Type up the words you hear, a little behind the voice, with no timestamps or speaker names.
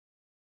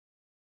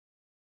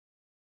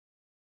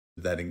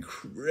That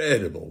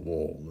incredible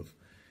wall of,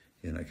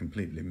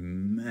 completely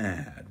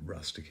mad,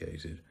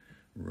 rusticated,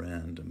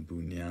 random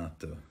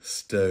bugnato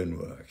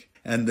stonework.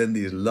 And then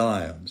these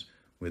lions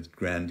with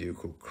grand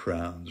ducal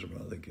crowns,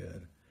 rather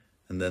good.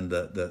 And then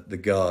the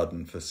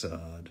garden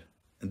facade.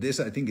 And this,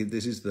 I think,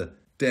 this is the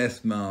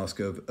death mask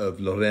of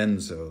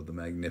Lorenzo the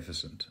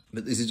Magnificent.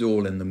 But this is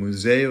all in the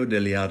Museo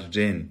degli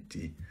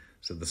Argenti,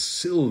 so the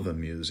Silver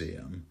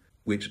Museum,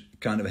 which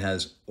kind of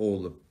has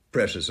all the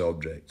precious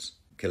objects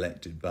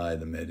collected by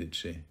the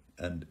Medici.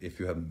 And if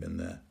you haven't been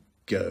there,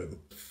 go.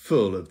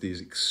 Full of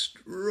these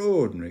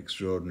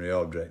extraordinary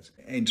objects.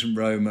 Ancient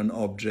Roman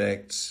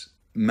objects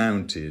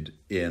mounted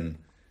in,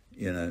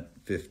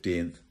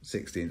 15th,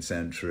 16th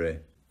century.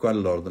 Quite a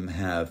lot of them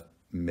have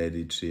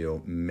Medici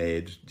or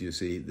Med, do you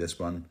see this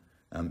one,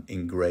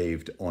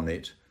 engraved on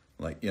it.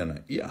 Like,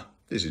 yeah,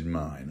 this is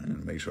mine. I'm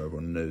going to make sure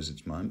everyone knows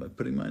it's mine by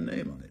putting my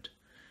name on it.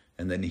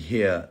 And then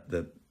here,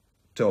 the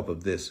top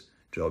of this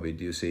jobby,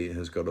 do you see,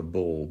 has got a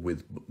ball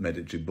with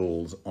Medici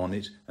balls on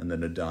it and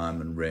then a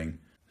diamond ring.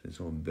 So it's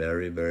all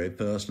very, very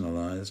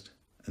personalised.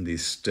 And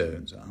these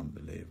stones are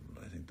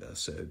unbelievable. I think they're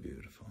so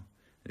beautiful.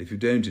 And if you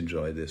don't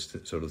enjoy this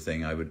sort of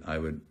thing, I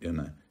would,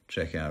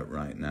 check out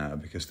right now,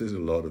 because there's a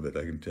lot of it,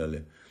 I can tell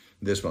you.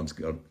 This one's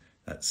got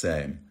that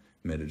same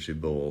Medici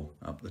ball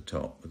up the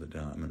top with a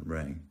diamond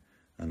ring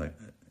and a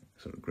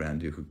sort of Grand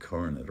Ducal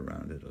coronet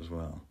around it as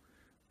well.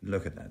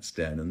 Look at that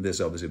stone. And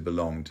this obviously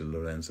belonged to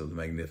Lorenzo the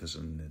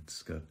Magnificent.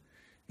 It's got,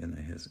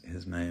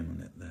 his name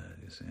on it there,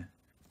 you see.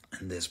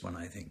 And this one,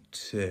 I think,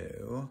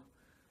 too.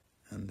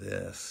 And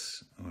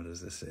this, what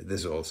does this say?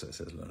 This also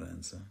says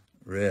Lorenzo.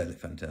 Really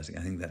fantastic.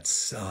 I think that's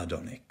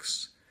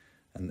sardonyx.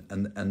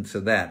 And so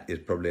that is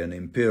probably an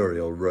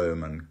imperial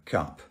Roman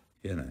cup,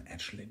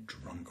 actually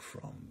drunk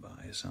from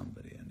by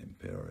somebody in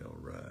imperial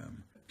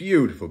Rome.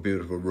 Beautiful,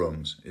 beautiful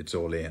rooms. It's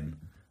all in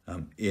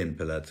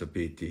Palazzo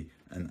Pitti.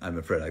 And I'm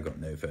afraid I got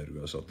no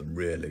photographs of them,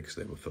 really, because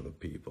they were full of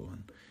people.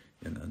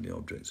 And, the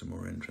objects are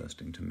more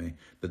interesting to me.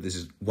 But this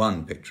is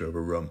one picture of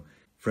a room,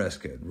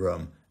 frescoed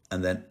room.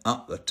 And then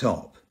up the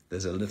top,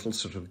 there's a little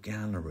sort of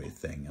gallery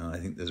thing. And I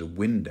think there's a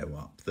window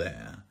up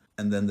there.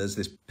 And then there's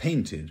this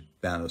painted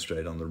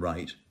balustrade on the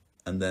right,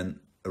 and then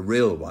a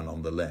real one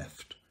on the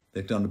left.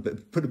 They've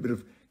put a bit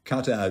of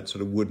cut out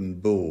sort of wooden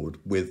board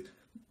with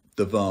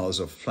the vase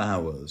of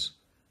flowers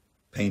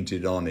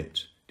painted on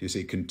it. Do you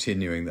see,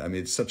 continuing? I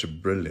mean, it's such a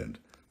brilliant,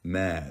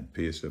 mad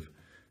piece of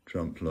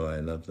trompe-l'oeil. I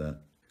love that.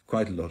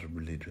 Quite a lot of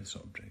religious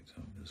objects,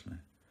 obviously.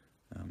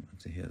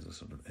 So here's a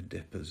sort of a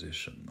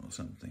deposition or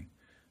something,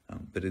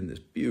 but in this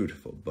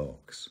beautiful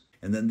box.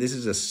 And then this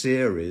is a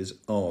series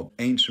of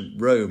ancient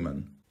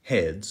Roman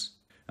heads,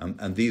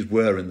 and these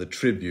were in the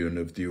tribune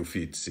of the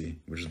Uffizi,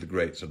 which is the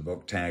great sort of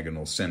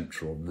octagonal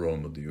central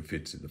room of the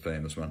Uffizi, the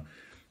famous one,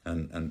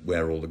 and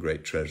where all the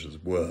great treasures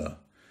were.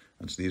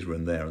 And so these were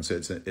in there. And so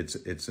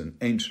it's an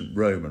ancient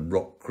Roman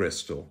rock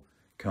crystal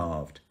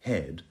carved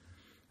head,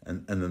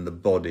 and then the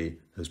body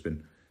has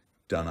been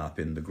done up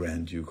in the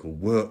Grand Ducal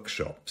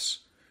workshops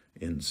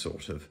in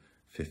sort of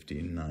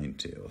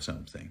 1590 or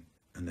something.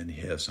 And then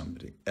here's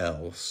somebody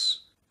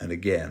else. And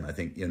again, I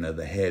think,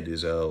 the head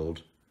is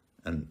old,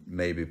 and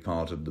maybe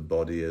part of the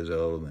body is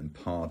old, and then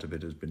part of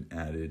it has been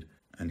added.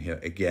 And here,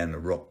 again, a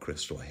rock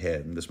crystal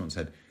head. And this one's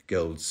had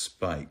gold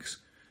spikes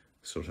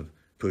sort of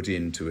put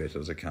into it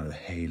as a kind of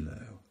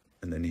halo.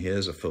 And then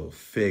here's a full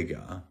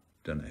figure,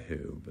 don't know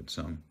who, but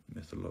some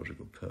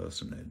mythological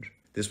personage.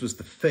 This was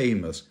the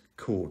famous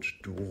court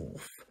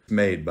dwarf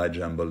made by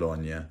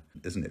Giambologna.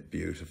 Isn't it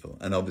beautiful?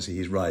 And obviously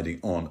he's riding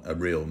on a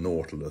real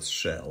nautilus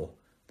shell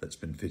that's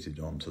been fitted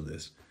onto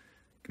this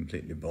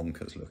completely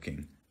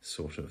bonkers-looking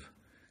sort of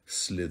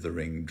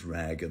slithering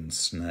dragon,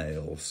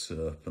 snail,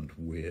 serpent,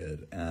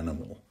 weird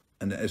animal.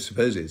 And I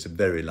suppose it's a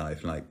very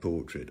lifelike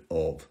portrait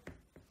of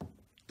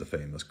the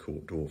famous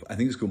court dwarf. I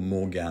think it's called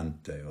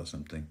Morgante or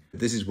something.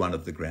 This is one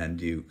of the Grand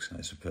Dukes,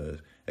 I suppose.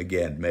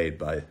 Again, made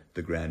by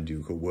the Grand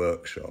Ducal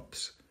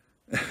workshops.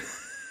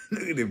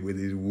 Look at him with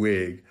his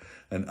wig.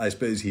 And I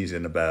suppose he's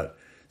in about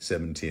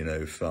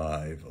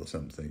 1705 or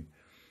something.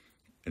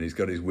 And he's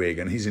got his wig,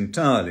 and he's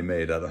entirely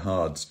made out of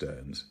hard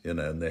stones,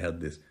 and they had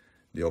this,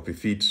 the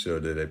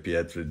Opificio delle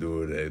Pietre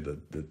Dure,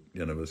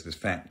 that was this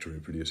factory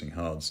producing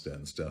hard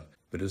stone stuff.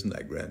 But isn't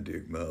that Grand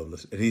Duke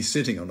marvellous? And he's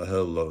sitting on a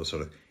whole lot of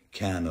sort of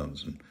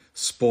cannons and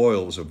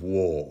spoils of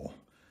war.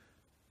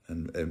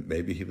 And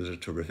maybe he was a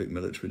terrific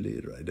military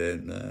leader, I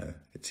don't know.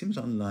 It seems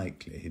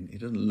unlikely. He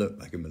doesn't look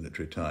like a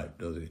military type,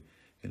 does he?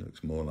 He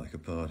looks more like a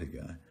party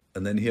guy.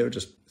 And then here are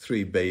just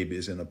 3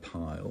 babies in a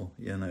pile,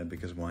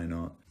 because why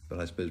not? But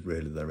I suppose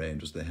really they're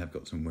angels. They have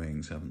got some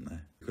wings, haven't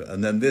they?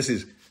 And then this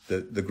is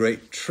the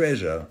great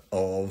treasure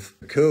of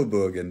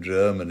Coburg in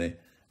Germany,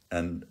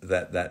 and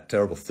that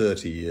terrible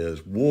 30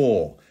 Years'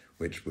 War,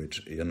 which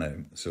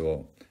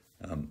saw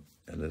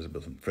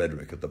Elizabeth and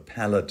Frederick of the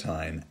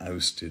Palatine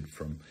ousted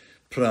from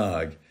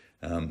Prague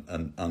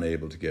and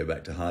unable to go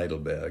back to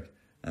Heidelberg.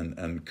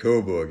 And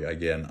Coburg,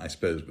 again, I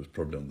suppose, was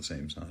probably on the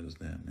same side as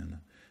them,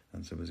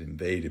 and so was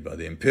invaded by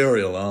the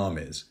imperial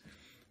armies.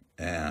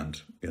 And,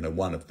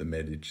 one of the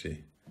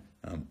Medici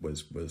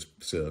was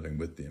serving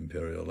with the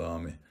imperial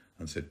army,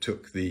 and so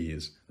took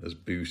these as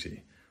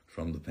booty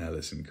from the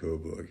palace in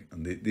Coburg.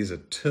 And these are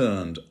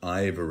turned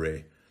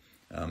ivory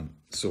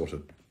sort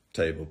of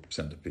table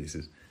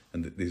centerpieces,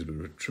 and these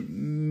were a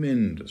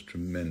tremendous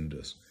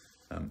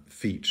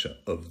feature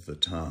of the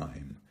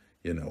time.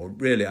 You know, or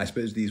really, I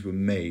suppose these were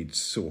made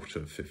sort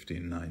of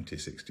 1590,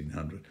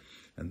 1600,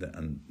 and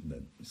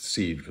the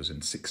siege was in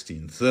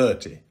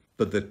 1630.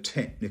 But the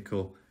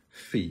technical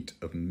feat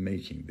of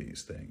making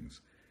these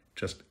things,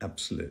 just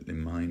absolutely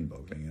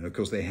mind-boggling. And of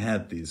course, they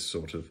had these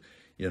sort of,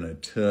 you know,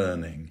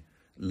 turning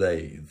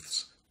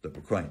lathes that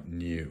were quite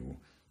new,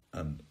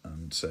 and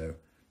so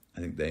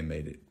I think they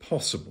made it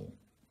possible.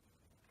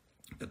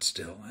 But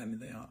still, I mean,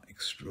 they are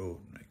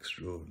extraordinary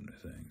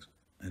things.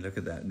 And look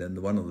at that. And then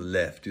the one on the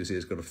left, you see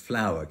it's got a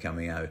flower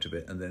coming out of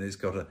it, and then it's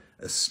got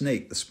a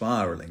snake. The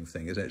spiralling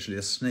thing is actually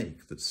a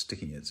snake that's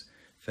sticking its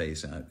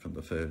face out from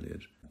the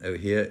foliage. Oh,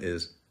 here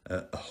is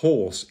a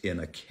horse in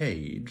a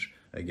cage,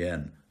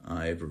 again,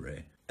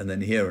 ivory. And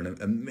then here an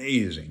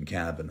amazing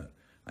cabinet,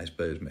 I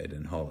suppose made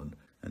in Holland.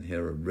 And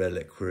here a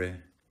reliquary.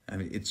 I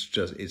mean, it's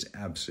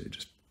absolutely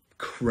just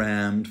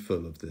crammed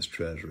full of this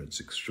treasure.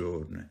 It's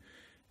extraordinary.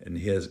 And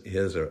here's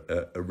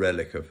a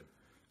relic of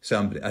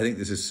somebody. I think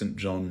this is St.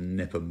 John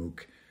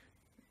Nepomuk,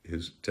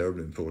 who's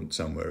terribly important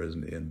somewhere,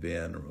 isn't he, in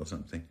Vienna or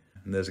something.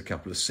 And there's a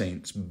couple of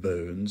saints'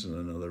 bones and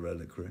another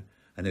reliquary.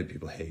 I know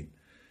people hate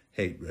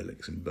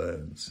relics and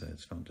bones, so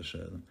it's fun to show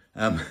them.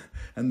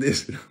 And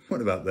this,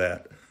 what about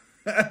that?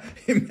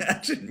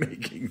 Imagine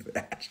making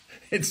that.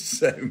 It's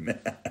so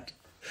mad.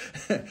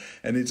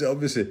 And it's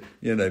obviously,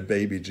 you know,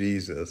 baby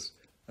Jesus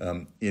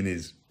in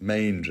his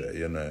manger,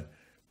 you know.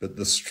 But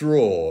the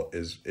straw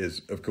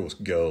is of course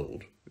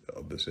gold,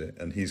 obviously,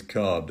 and he's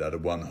carved out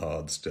of one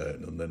hard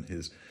stone, and then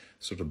his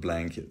sort of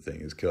blanket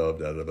thing is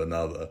carved out of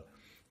another,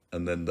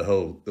 and then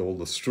all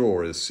the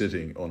straw is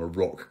sitting on a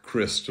rock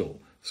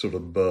crystal sort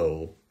of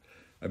bowl.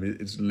 I mean,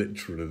 it's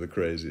literally the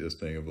craziest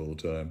thing of all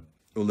time.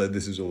 Although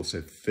this is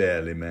also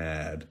fairly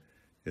mad,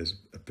 is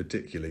a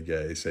particularly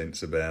gay Saint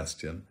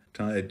Sebastian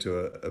tied to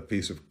a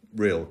piece of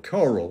real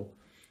coral,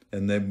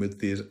 and then with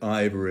these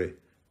ivory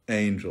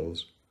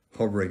angels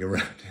hovering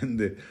around in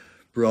the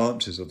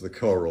branches of the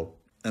coral.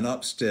 And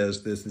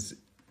upstairs there's this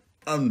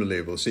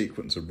unbelievable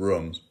sequence of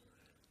rooms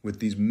with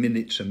these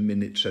miniature,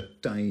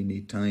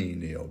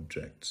 tiny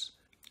objects.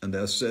 And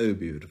they're so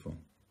beautiful.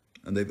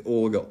 And they've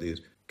all got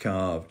these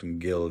carved and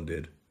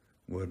gilded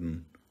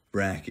wooden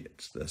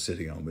brackets they're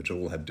sitting on, which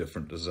all have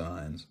different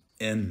designs.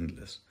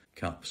 Endless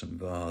cups and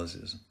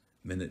vases,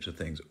 miniature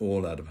things,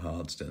 all out of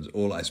hard stones,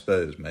 all, I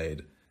suppose,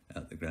 made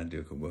at the Grand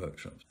Ducal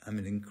workshops. I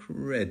mean,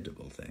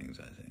 incredible things,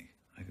 I think.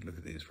 I could look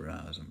at these for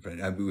hours. I'm afraid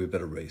we'd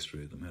better race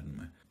through them, hadn't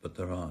we? But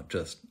there are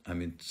just, I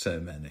mean, so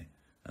many,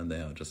 and they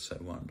are just so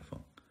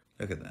wonderful.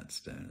 Look at that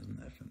stone,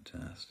 isn't that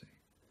fantastic?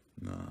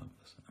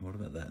 Marvellous. And what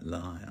about that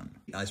lion?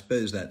 I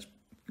suppose that's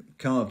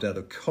carved out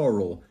of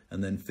coral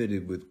and then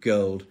fitted with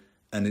gold,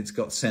 and it's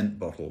got scent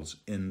bottles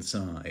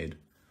inside.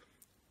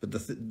 But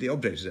the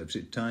object is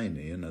absolutely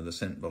tiny, you know, the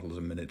scent bottles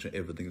are miniature,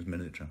 everything's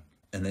miniature.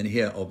 And then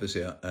here,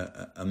 obviously,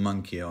 a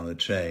monkey on a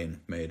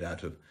chain made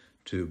out of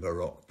 2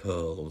 Baroque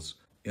pearls.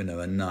 You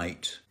know, a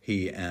knight,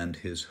 he and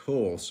his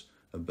horse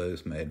are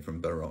both made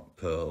from Baroque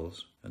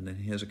pearls. And then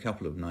here's a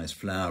couple of nice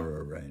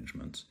flower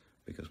arrangements,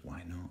 because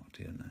why not,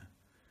 you know?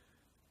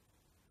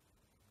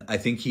 I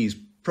think he's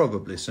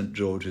probably St.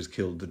 George has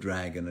killed the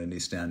dragon and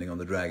he's standing on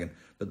the dragon,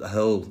 but the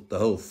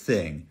whole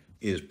thing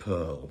is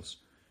pearls,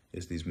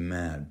 is these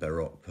mad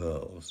Baroque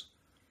pearls.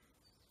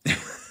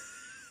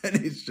 And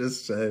it's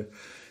just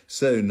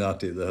so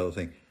nutty, the whole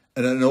thing.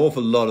 And an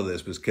awful lot of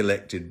this was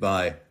collected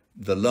by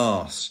the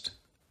last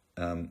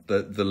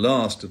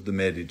of the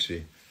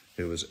Medici,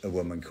 who was a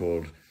woman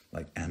called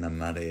like Anna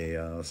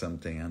Maria,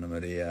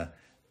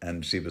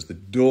 and she was the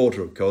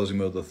daughter of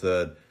Cosimo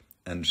III,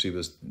 and she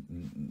was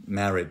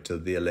married to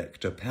the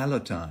Elector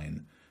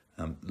Palatine,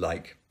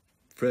 like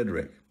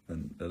Frederick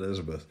and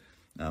Elizabeth,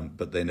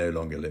 but they no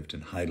longer lived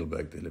in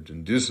Heidelberg, they lived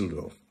in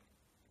Düsseldorf.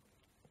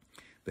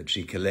 But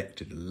she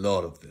collected a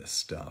lot of this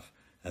stuff,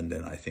 and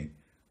then I think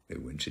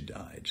when she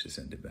died, she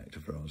sent it back to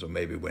Florence, or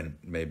maybe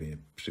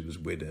she was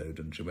widowed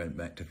and she went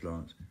back to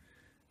Florence.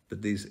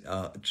 But these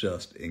are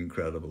just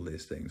incredible,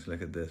 these things.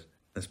 Look at this.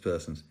 This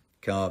person's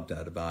carved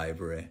out of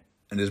ivory,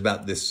 and is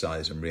about this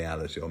size in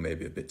reality, or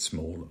maybe a bit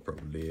smaller,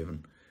 probably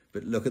even.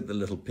 But look at the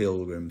little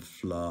pilgrim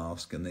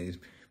flask, and he's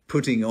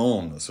putting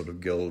on a sort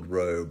of gold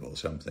robe or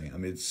something. I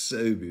mean, it's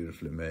so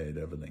beautifully made,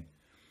 everything.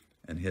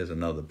 And here's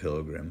another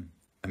pilgrim.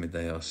 I mean,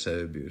 they are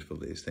so beautiful,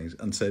 these things,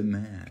 and so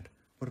mad.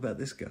 What about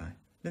this guy?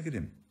 Look at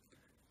him.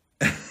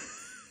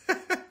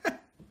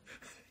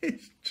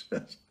 He's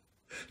just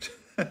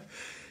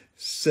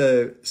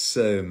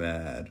so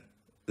mad.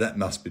 That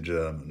must be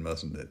German,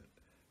 mustn't it?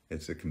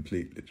 It's a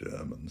completely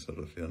German sort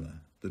of, you know,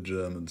 the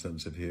German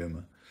sense of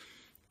humour.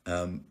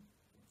 And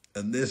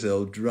this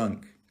old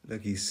drunk,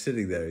 look, he's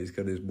sitting there, he's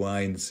got his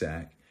wine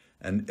sack,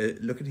 and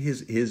look at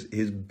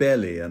his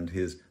belly and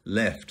his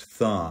left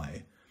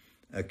thigh.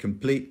 a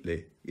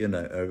completely, you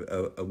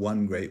know, a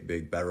one great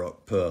big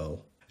Baroque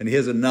pearl. And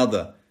here's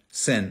another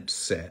scent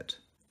set,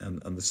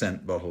 and the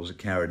scent bottles are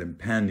carried in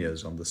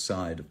panniers on the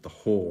side of the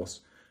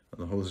horse.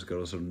 And the horse has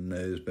got a sort of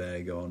nose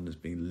bag on, is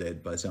being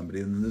led by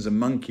somebody, and then there's a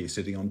monkey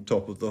sitting on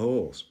top of the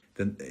horse.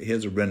 Then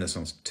here's a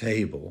Renaissance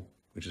table,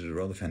 which is a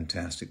rather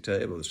fantastic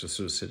table. It's just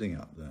sort of sitting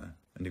up there.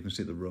 And you can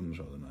see the room's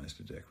rather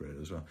nicely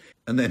decorated as well.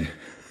 And then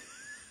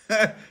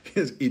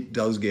it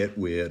does get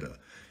weirder.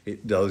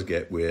 It does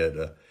get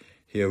weirder.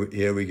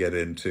 Here we get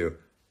into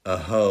a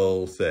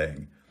whole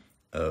thing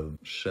of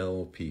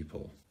shell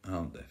people.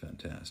 Aren't they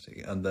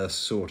fantastic? And they're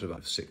sort of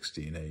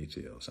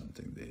 1680 or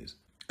something, these.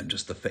 And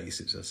just the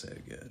faces are so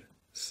good.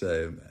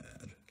 So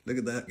mad. Look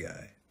at that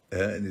guy.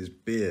 And his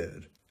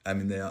beard. I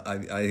mean, I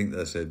think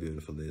they're so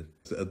beautiful.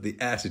 The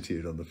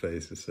attitude on the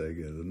face is so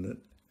good, isn't it?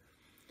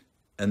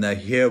 And now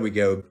here we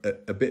go,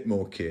 a bit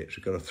more kitsch.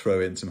 We've got to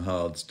throw in some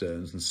hard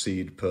stones and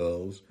seed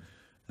pearls,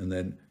 and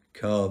then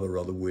carve a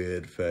rather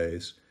weird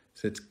face.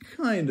 So it's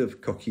kind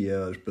of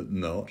coquillage, but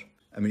not.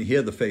 I mean,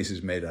 here the face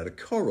is made out of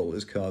coral,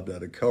 is carved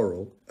out of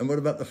coral. And what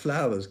about the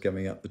flowers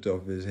coming up the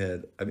top of his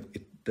head? I mean,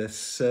 they're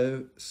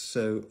so,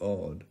 so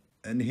odd.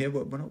 And here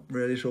we're not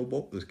really sure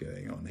what was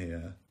going on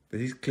here. But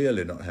he's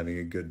clearly not having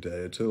a good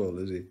day at all,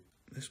 is he?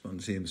 This one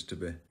seems to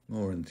be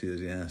more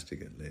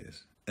enthusiastic, at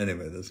least.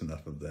 Anyway, there's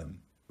enough of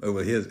them. Oh,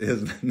 well, here's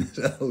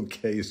a whole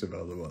case of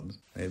other ones.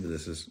 Maybe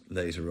this is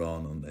later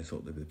on, and they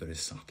thought they'd be very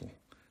subtle.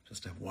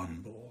 Just have one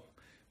ball.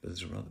 But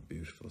there's a rather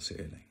beautiful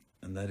ceiling.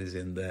 And that is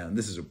in there. And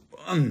this is a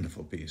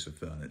wonderful piece of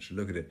furniture.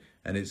 Look at it.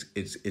 And it's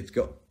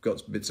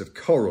got bits of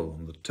coral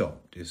on the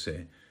top, do you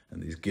see?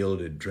 And these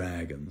gilded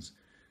dragons.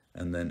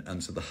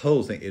 And so the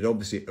whole thing, it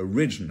obviously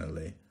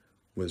originally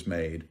was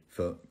made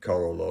for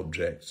coral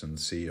objects and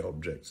sea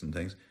objects and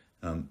things,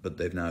 but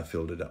they've now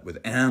filled it up with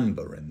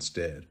amber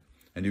instead.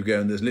 And you go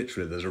and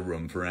there's a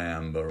room for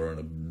amber and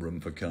a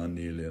room for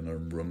carnelian or a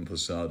room for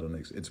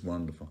sardonyx. It's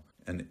wonderful.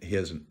 And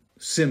here's a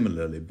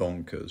similarly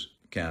bonkers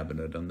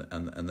cabinet,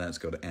 and that's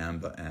got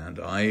amber and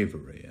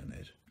ivory in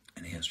it.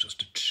 And here's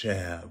just a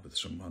chair with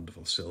some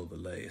wonderful silver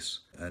lace.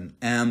 An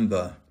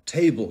amber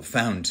table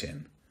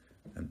fountain,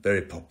 and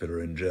very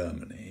popular in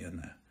Germany, you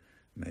know.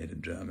 Made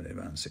in Germany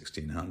around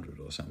 1600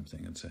 or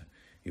something, and so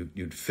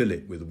you'd fill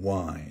it with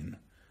wine,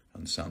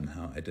 and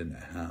somehow, I don't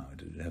know how,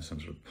 did it have some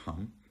sort of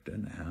pump?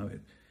 Don't know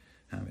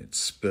how it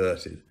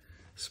spurted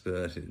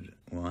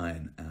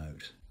wine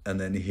out. And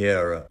then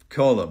here a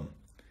column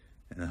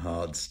in a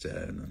hard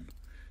stone and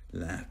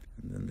lap.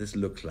 And then this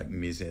looks like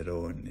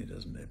Miseroni,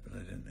 doesn't it? But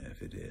I don't know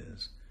if it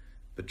is.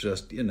 But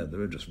just, you know, there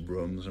are just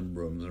rooms and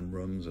rooms and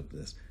rooms of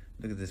this.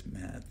 Look at this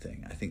mad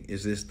thing. I think,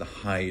 is this the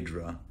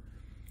Hydra?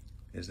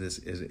 Is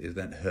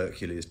that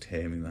Hercules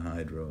taming the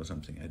Hydra or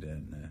something? I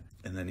don't know.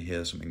 And then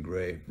here's some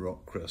engraved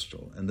rock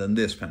crystal. And then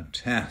this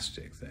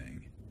fantastic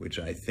thing, which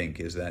I think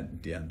is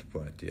that Diane de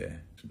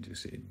Poitiers. Do you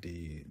see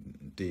D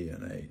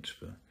and H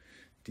for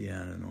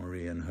Diane and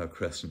Henri and her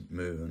crescent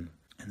moon?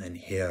 And then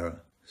here, a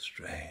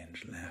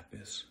strange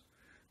lapis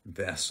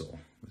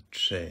vessel with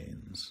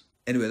chains.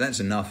 Anyway,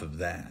 that's enough of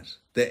that.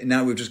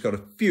 Now we've just got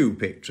a few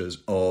pictures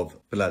of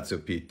Palazzo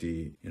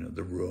Pitti, you know,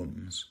 the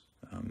rooms.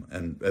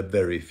 And a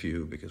very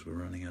few, because we're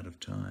running out of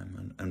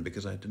time, and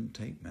because I didn't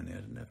take many, I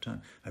didn't have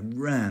time. I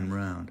ran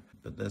round,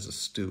 but there's a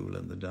stool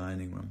in the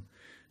dining room.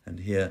 And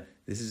here,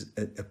 this is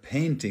a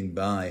painting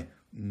by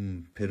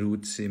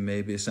Peruzzi,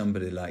 maybe,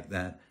 somebody like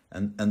that,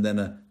 and then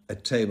a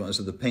table,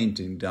 so the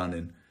painting done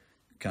in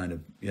kind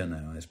of, you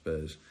know, I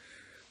suppose,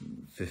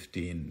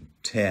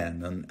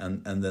 1510,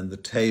 and then the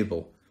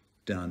table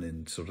done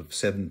in sort of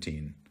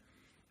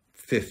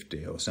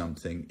 1750 or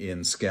something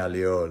in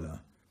Scagliola,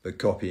 but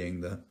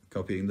copying the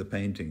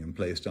painting and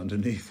placed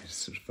underneath. It's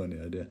such a funny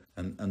idea.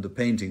 And the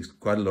paintings,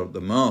 quite a lot of the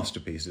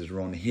masterpieces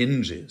are on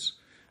hinges.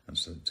 And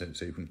so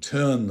you can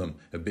turn them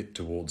a bit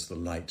towards the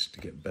light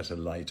to get better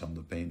light on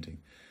the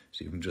painting.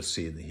 So you can just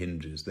see the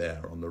hinges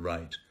there on the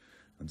right.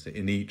 And so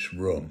in each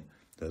room,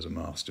 there's a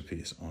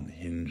masterpiece on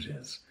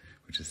hinges,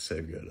 which is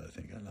so good, I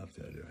think. I love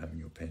the idea of having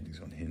your paintings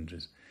on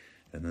hinges.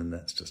 And then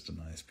that's just a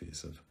nice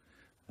piece of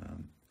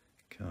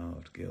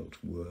carved gilt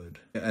wood.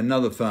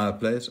 Another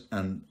fireplace,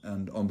 and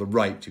on the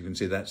right you can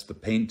see that's the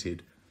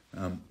painted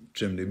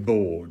chimney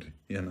board,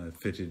 you know,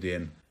 fitted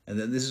in. And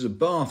then this is a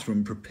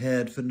bathroom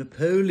prepared for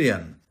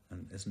Napoleon.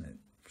 And isn't it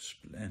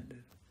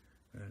splendid?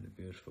 Really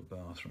beautiful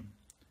bathroom.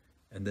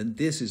 And then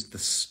this is the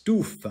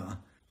stufa.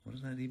 What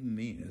does that even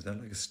mean? Is that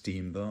like a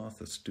steam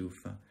bath, a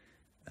stufa?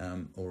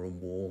 Or a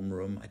warm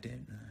room? I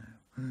don't know.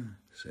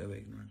 So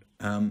ignorant.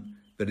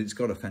 But it's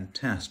got a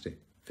fantastic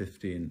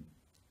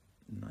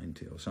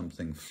 1590 or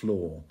something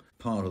floor.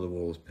 Part of the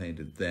wall's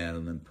painted there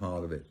and then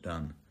part of it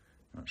done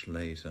much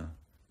later.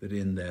 But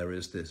in there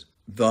is this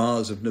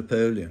vase of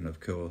Napoleon, of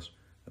course,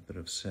 a bit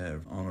of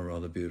Sèvres on a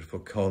rather beautiful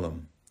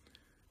column,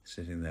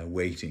 sitting there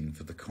waiting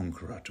for the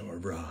conqueror to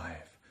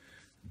arrive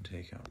and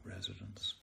take up residence.